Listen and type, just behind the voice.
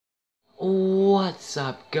What's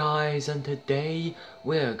up guys, and today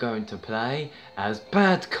we're going to play as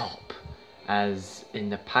Bad Cop, as in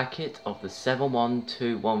the packet of the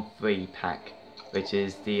 71213 pack, which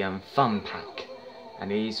is the fun pack,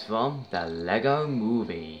 and he's from the Lego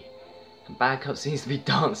Movie. And Bad Cop seems to be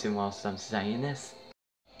dancing whilst I'm saying this.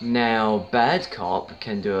 Now Bad Cop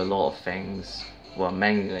can do a lot of things. Well,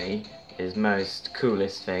 mainly his most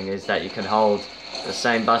coolest thing is that you can hold the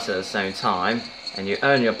same button at the same time and you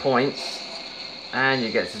earn your points. And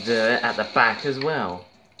you get to do it at the back as well.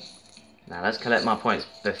 Now let's collect my points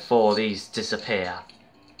before these disappear.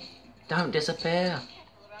 Don't disappear.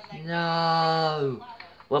 No.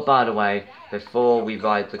 Well, by the way, before we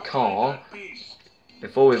ride the car,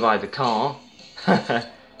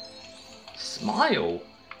 smile.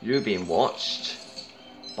 You're being watched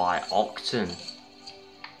by Octon.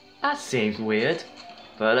 That seems weird,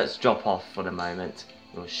 but let's drop off for the moment.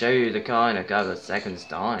 We'll show you the car in a couple of seconds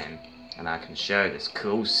time. And I can show this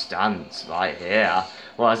cool stunt right here.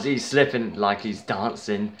 Whilst he's slipping like he's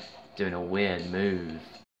dancing, doing a weird move.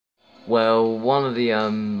 Well, one of the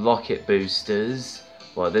rocket boosters,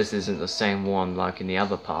 well, this isn't the same one like in the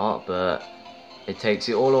other part, but it takes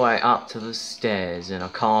you all the way up to the stairs in a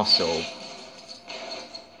castle.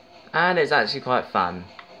 And it's actually quite fun,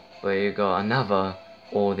 where you got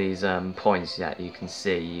all these points that you can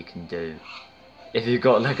see you can do. If you've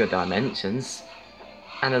got Lego Dimensions.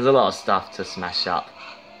 And there's a lot of stuff to smash up.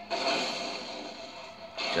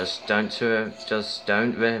 Just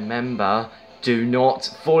don't remember, do not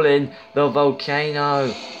fall in the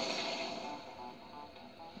volcano.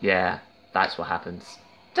 Yeah, that's what happens.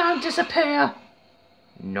 Don't disappear.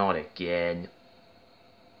 Not again.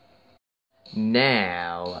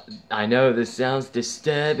 Now, I know this sounds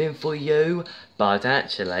disturbing for you, but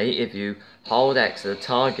actually, if you hold X to the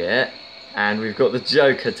target, and we've got the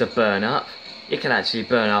Joker to burn up, you can actually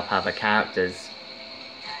burn up other characters.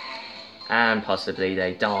 And possibly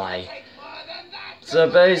they die. So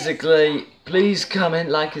basically, please comment,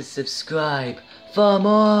 like and subscribe for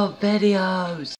more videos.